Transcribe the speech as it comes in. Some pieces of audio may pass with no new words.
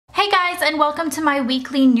guys, and welcome to my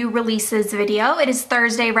weekly new releases video. It is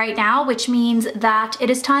Thursday right now, which means that it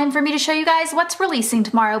is time for me to show you guys what's releasing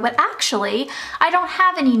tomorrow, but actually I don't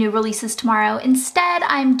have any new releases tomorrow. Instead,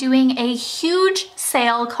 I'm doing a huge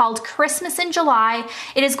sale called Christmas in July.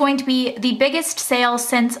 It is going to be the biggest sale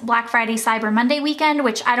since Black Friday Cyber Monday weekend,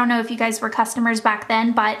 which I don't know if you guys were customers back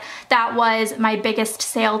then, but that was my biggest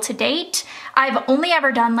sale to date. I've only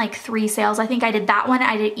ever done like 3 sales. I think I did that one,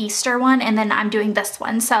 I did Easter one, and then I'm doing this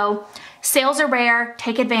one. So sales are rare,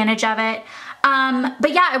 take advantage of it.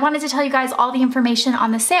 But yeah, I wanted to tell you guys all the information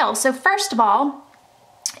on the sale. So first of all,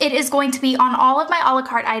 it is going to be on all of my a la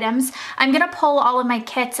carte items. I'm gonna pull all of my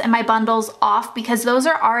kits and my bundles off because those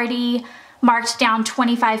are already marked down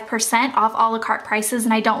 25% off a la carte prices,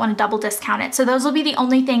 and I don't want to double discount it. So those will be the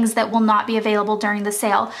only things that will not be available during the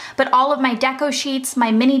sale. But all of my deco sheets, my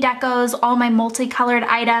mini decos, all my multicolored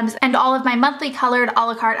items, and all of my monthly colored a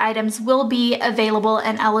la carte items will be available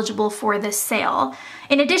and eligible for this sale.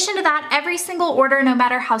 In addition to that, every single order, no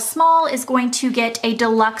matter how small, is going to get a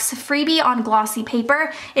deluxe freebie on glossy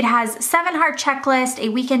paper. It has 7-heart checklist, a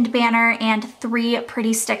weekend banner, and 3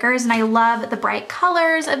 pretty stickers. And I love the bright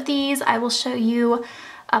colors of these. I will show you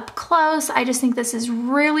up close. I just think this is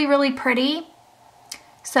really, really pretty.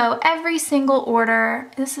 So every single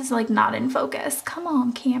order, this is like not in focus. Come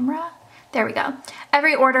on, camera. There we go.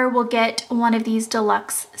 Every order will get one of these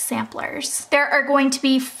deluxe samplers. There are going to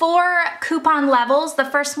be 4 coupon levels. The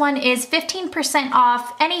first one is 15%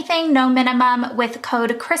 off anything, no minimum, with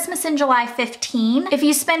code Christmas in July 15. If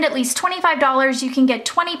you spend at least $25, you can get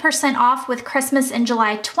 20% off with Christmas in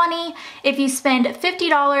July 20. If you spend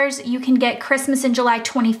 $50, you can get Christmas in July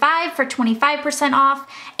 25 for 25% off.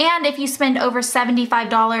 And if you spend over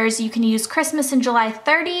 $75, you can use Christmas in July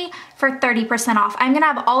 30 for 30% off. I'm gonna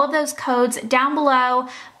have all of those codes down below,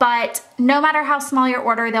 but no matter how small your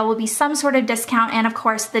order, there will be some sort of discount and of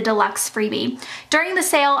course the deluxe freebie. During the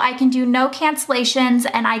sale, I can do no cancellations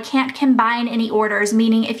and I can't combine any orders,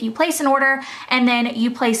 meaning if you place an order and then you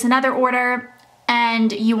place another order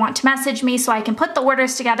and you want to message me so I can put the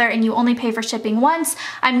orders together and you only pay for shipping once,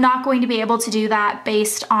 I'm not going to be able to do that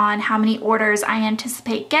based on how many orders I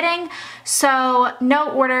anticipate getting. So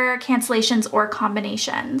no order cancellations or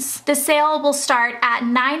combinations. The sale will start at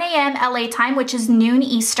 9 a.m. LA time, which is noon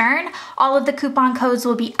Eastern. All of the coupon codes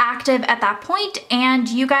will be active at that point and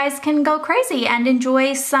you guys can go crazy and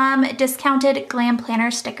enjoy some discounted glam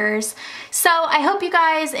planner stickers. So I hope you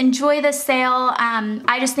guys enjoy this sale.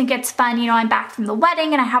 I just think it's fun. You know, I'm back from the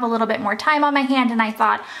wedding and I have a little bit more time on my hand and I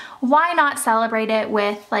thought, why not celebrate it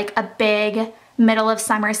with like a big middle of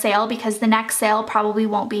summer sale, because the next sale probably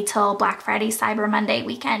won't be till Black Friday Cyber Monday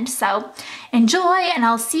weekend. So enjoy and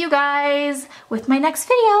I'll see you guys with my next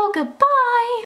video. Goodbye.